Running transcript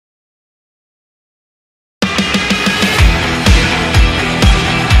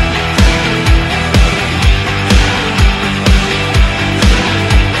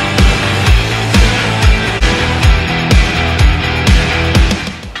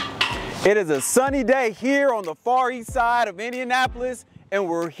It is a sunny day here on the far east side of Indianapolis, and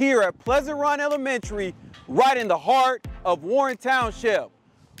we're here at Pleasant Run Elementary, right in the heart of Warren Township.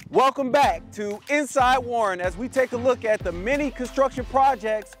 Welcome back to Inside Warren as we take a look at the many construction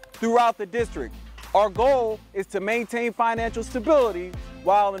projects throughout the district. Our goal is to maintain financial stability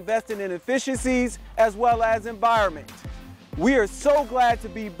while investing in efficiencies as well as environment. We are so glad to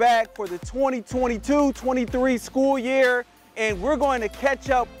be back for the 2022-23 school year, and we're going to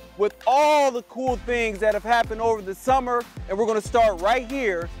catch up with all the cool things that have happened over the summer, and we're going to start right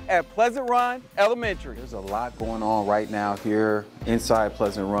here at Pleasant Run Elementary. There's a lot going on right now here inside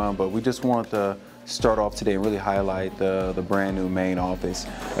Pleasant Run, but we just want to start off today and really highlight the brand new main office.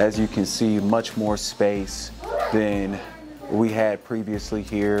 As you can see, much more space than we had previously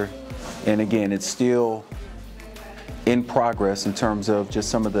here. And again, it's still in progress in terms of just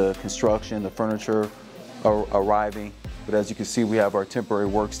some of the construction, the furniture arriving. But as you can see, we have our temporary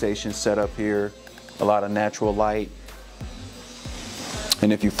workstation set up here, a lot of natural light.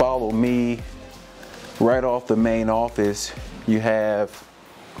 And if you follow me, right off the main office, you have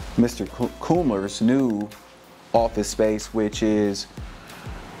Mr. Kumler's new office space, which is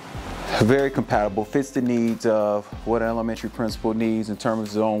very compatible, fits the needs of what an elementary principal needs in terms of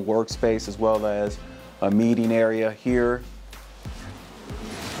his own workspace, as well as a meeting area here.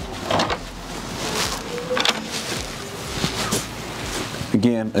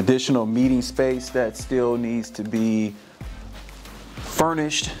 Again, additional meeting space that still needs to be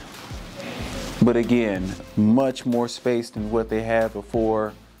furnished, but again, much more space than what they had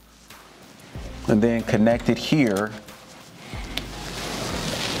before. And then connected here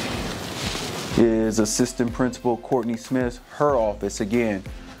is Assistant Principal Courtney Smith, her office. Again,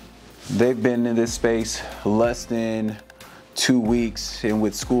 they've been in this space less than 2 weeks, and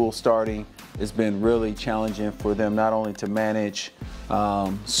with school starting, it's been really challenging for them not only to manage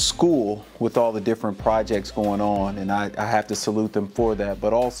school with all the different projects going on, and I have to salute them for that,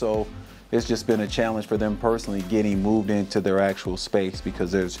 but also it's just been a challenge for them personally getting moved into their actual space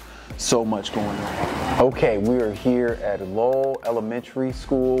because there's so much going on. Okay, we are here at Lowell Elementary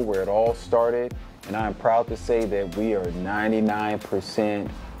School where it all started, and I'm proud to say that we are 99%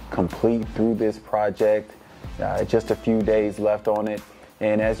 complete through this project. Just a few days left on it.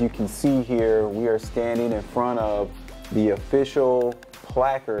 And as you can see here, we are standing in front of the official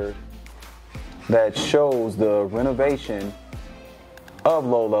placard that shows the renovation of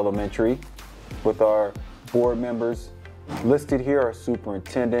Lowell Elementary, with our board members listed here, our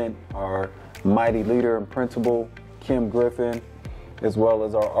superintendent, our mighty leader and principal, Kim Griffin, as well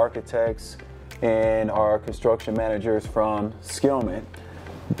as our architects and our construction managers from Skillman.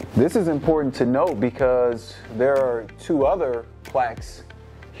 This is important to note because there are two other plaques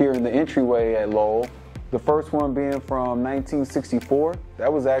here in the entryway at Lowell. The first one being from 1964.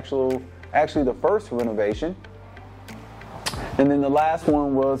 That was actually the first renovation. And then the last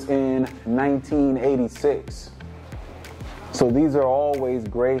one was in 1986. So these are always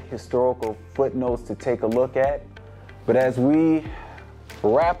great historical footnotes to take a look at. But as we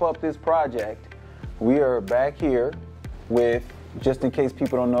wrap up this project, we are back here with, just in case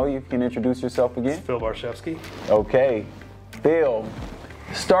people don't know you, can introduce yourself again? It's Phil Barshevsky. Okay, Phil.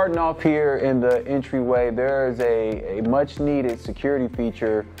 Starting off here in the entryway, there is a much needed security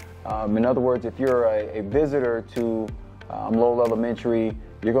feature. In other words, if you're a visitor to Lowell Elementary,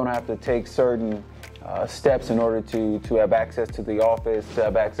 you're going to have to take certain steps in order to have access to the office, to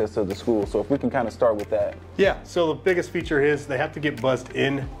have access to the school. So if we can kind of start with that. Yeah, so the biggest feature is they have to get buzzed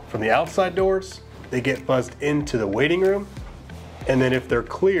in from the outside doors. They get buzzed into the waiting room. And then if they're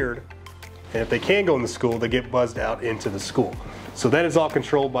cleared, and if they can go in the school, they get buzzed out into the school. So that is all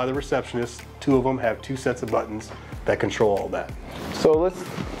controlled by the receptionist. Two of them have two sets of buttons that control all that. So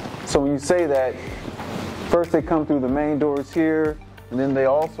when you say that, first they come through the main doors here, and then they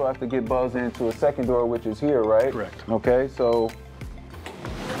also have to get buzzed into a second door, which is here, right? Correct. Okay, so,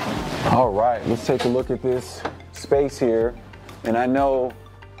 all right, let's take a look at this space here. And I know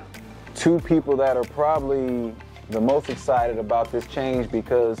two people that are probably the most excited about this change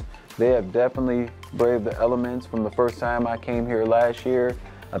because they have definitely braved the elements from the first time I came here last year.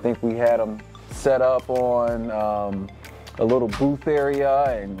 I think we had them set up on a little booth area,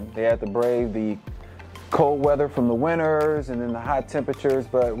 and they had to brave the cold weather from the winters and then the hot temperatures.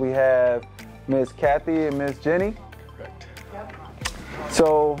 But we have Miss Kathy and Miss Jenny. Correct. Yep.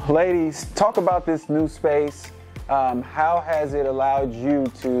 So ladies, talk about this new space. How has it allowed you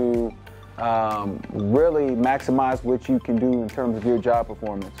to really maximize what you can do in terms of your job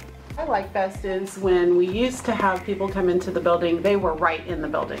performance? I like best is when we used to have people come into the building, they were right in the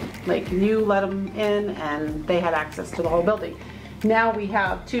building. Like you let them in and they had access to the whole building. now we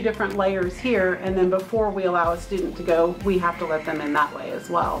have 2 different layers here, and then before we allow a student to go, we have to let them in that way as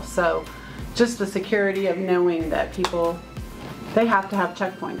well. So just the security of knowing that people, they have to have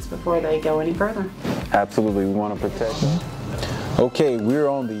checkpoints before they go any further. Absolutely, we want to protect them. Okay, we're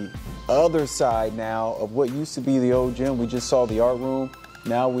on the other side now of what used to be the old gym. We just saw the art room.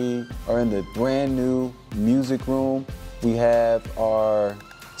 Now we are in the brand new music room. We have our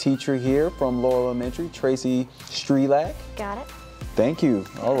teacher here from Laurel Elementary, Tracy Strelak. Got it. Thank you.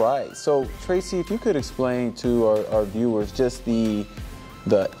 All right. So Tracy, if you could explain to our viewers just the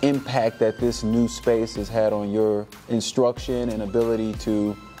impact that this new space has had on your instruction and ability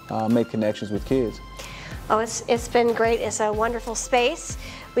to make connections with kids. Oh, it's been great. It's a wonderful space.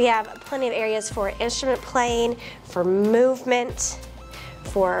 We have plenty of areas for instrument playing, for movement,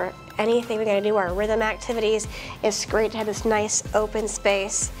 for anything we're going to do, our rhythm activities. It's great to have this nice open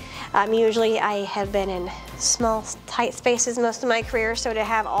space. Usually I have been in small, tight spaces most of my career, so to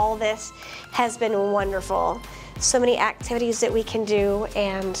have all this has been wonderful. So many activities that we can do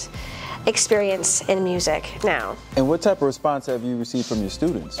and experience in music now. And what type of response have you received from your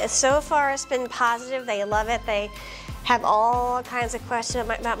students? So far it's been positive. They love it. They have all kinds of questions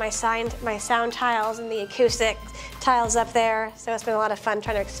about my sound tiles and the acoustic tiles up there. So it's been a lot of fun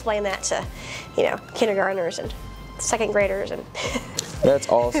trying to explain that to, kindergartners and second graders. And that's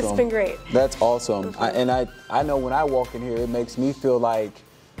awesome. It's been great. That's awesome. I know when I walk in here, it makes me feel like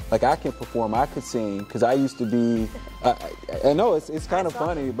I can perform, I could sing, because I used to be, I know it's kind of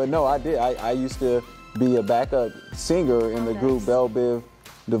funny, but no, I did. I used to be a backup singer in the group Belle Biv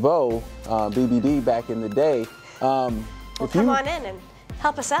DeVoe, BBD back in the day. Well, come on in and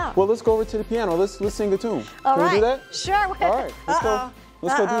help us out. Well, let's go over to the piano. Let's sing a tune. All Can right. we do that? Sure. All right.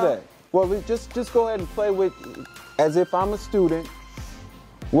 Let's go do that. Well, just go ahead and play with, as if I'm a student.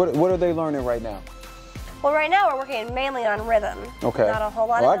 What are they learning right now? Well, right now we're working mainly on rhythm. Okay. Not a whole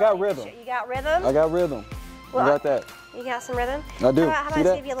lot. Well, I got rhythm. You got rhythm? I got rhythm. Well, I got that. You got some rhythm? I do. How about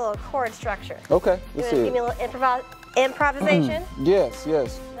I give you a little chord structure? Okay. Let's see. Give me a little improvisation? Yes.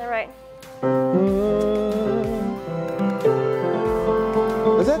 All right.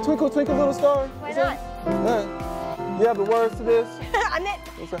 Is that Twinkle Twinkle Little Star? Why not? You have the words to this?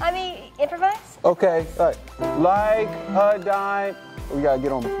 I mean, improvise? Okay, all right. Like a dime, we gotta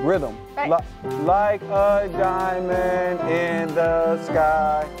get on rhythm. Right. Like a diamond in the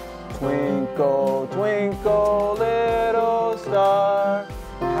sky, twinkle, twinkle, little star,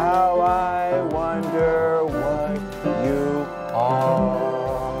 how I wonder what you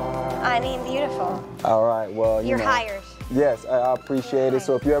are. I mean, beautiful. All right, well, You're hired. Yes, I appreciate it.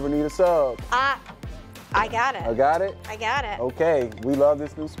 So if you ever need a sub. I got it. I got it? I got it. Okay, we love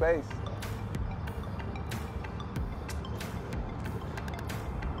this new space.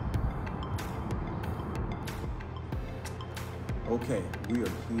 Okay, we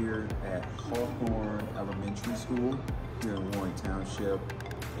are here at Hawthorne Elementary School here in Warren Township,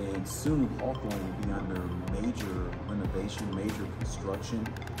 and soon Hawthorne will be under major renovation, major construction,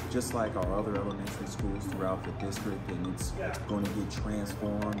 just like our other elementary schools throughout the district, and it's going to get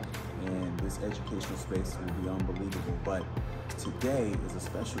transformed, and this educational space will be unbelievable. But today is a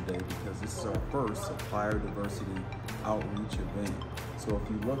special day because this is our first supplier diversity outreach event. So if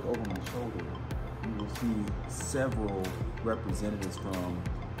you look over my shoulder, you will see several representatives from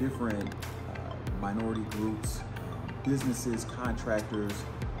different minority groups, businesses, contractors,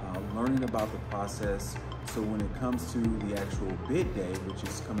 learning about the process. So when it comes to the actual bid day, which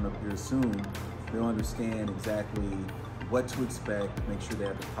is coming up here soon, they'll understand exactly what to expect, make sure they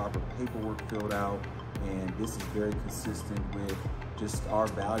have the proper paperwork filled out, and this is very consistent with just our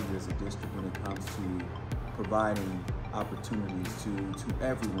value as a district when it comes to providing opportunities to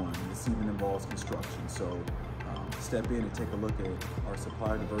everyone. This even involves construction. So step in and take a look at our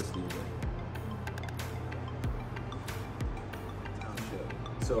supplier diversity event.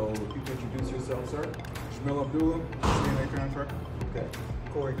 So if you could introduce yourself, sir. Jamil Abdullah, CNA contractor. Okay.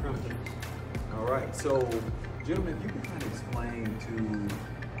 Corey Crumpton. All right. So, gentlemen, if you could kind of explain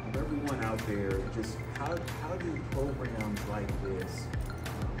to everyone out there just how do programs like this,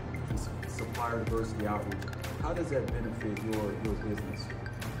 just supplier diversity outreach, how does that benefit your business?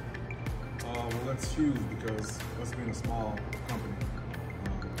 Well, that's huge because us being a small company,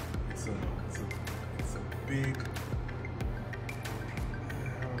 it's a big,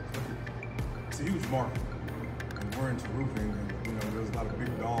 it's a huge market. And we're into roofing, and there's a lot of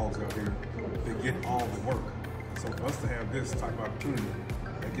big dogs out here that get all the work. So for us to have this type of opportunity,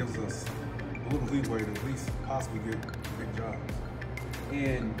 that gives us a little leeway to at least possibly get big jobs.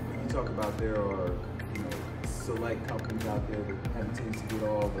 And you talk about there are select companies out there that have a tendency to get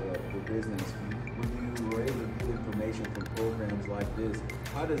all the business. When you you're able to get information from programs like this,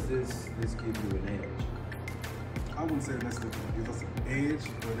 how does this give you an edge? I wouldn't say necessarily it gives us an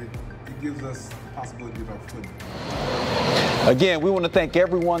edge, but it gives us the possibility to get our footing. Again, we want to thank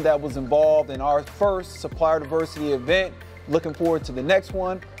everyone that was involved in our first supplier diversity event. Looking forward to the next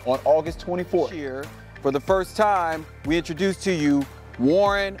one on August 24th. Here, for the first time, we introduced to you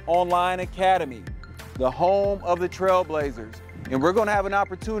Warren Online Academy, the home of the Trailblazers. And we're going to have an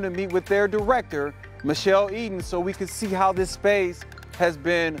opportunity to meet with their director, Michelle Eden, so we can see how this space has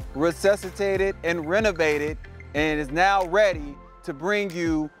been resuscitated and renovated and is now ready to bring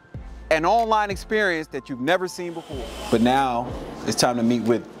you an online experience that you've never seen before. But now it's time to meet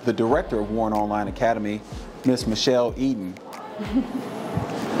with the director of Warren Online Academy, Miss Michelle Eden.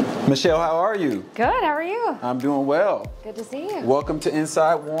 Michelle, how are you? Good, how are you? I'm doing well. Good to see you. Welcome to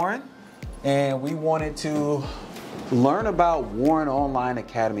Inside Warren. And we wanted to learn about Warren Online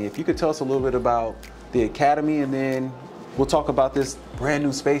Academy. If you could tell us a little bit about the Academy, and then we'll talk about this brand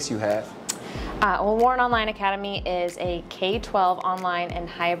new space you have. Well, Warren Online Academy is a K-12 online and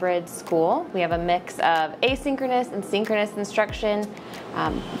hybrid school. We have a mix of asynchronous and synchronous instruction.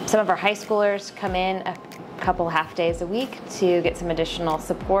 Some of our high schoolers come in a couple half days a week to get some additional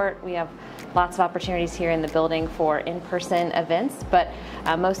support. We have lots of opportunities here in the building for in-person events, but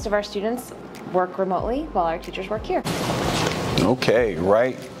most of our students work remotely while our teachers work here. Okay,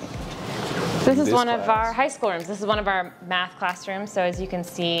 right. This is one of our high school rooms. This is one of our math classrooms. So as you can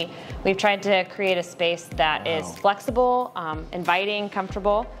see, we've tried to create a space that is flexible, inviting,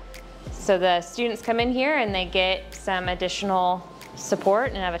 comfortable. So the students come in here and they get some additional support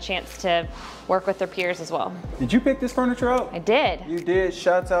and have a chance to work with their peers as well. Did you pick this furniture up? I did. You did.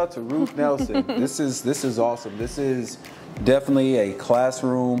 Shouts out to Ruth Nelson. This is awesome. This is definitely a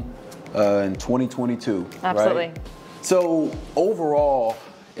classroom in 2022. Absolutely. Right? So overall,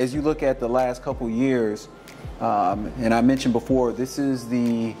 as you look at the last couple years, and I mentioned before, this is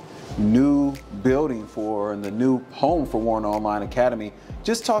the new building and the new home for Warren Online Academy.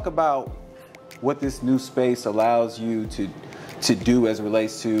 Just talk about what this new space allows you to do as it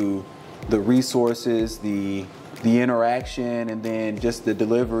relates to the resources, the interaction, and then just the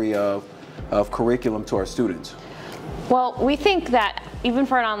delivery of curriculum to our students. Well, we think that even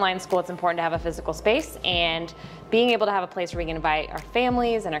for an online school, it's important to have a physical space, and being able to have a place where we can invite our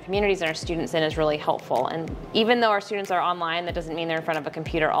families and our communities and our students in is really helpful. And even though our students are online, that doesn't mean they're in front of a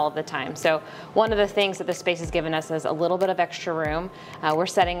computer all of the time. So one of the things that this space has given us is a little bit of extra room. We're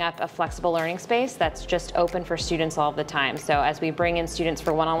setting up a flexible learning space that's just open for students all of the time. So as we bring in students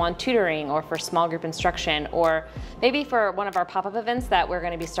for one-on-one tutoring or for small group instruction, or maybe for one of our pop-up events that we're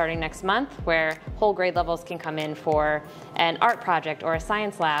going to be starting next month, where whole grade levels can come in for an art project or a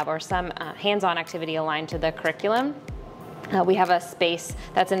science lab or some hands-on activity aligned to the curriculum, we have a space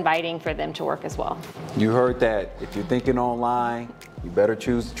that's inviting for them to work as well. You heard that. If you're thinking online, you better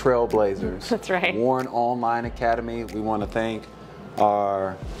choose the Trailblazers. That's right. Warren Online Academy. We want to thank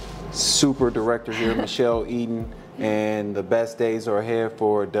our super director here, Michelle Eden, and the best days are ahead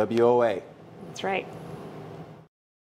for WOA. That's right.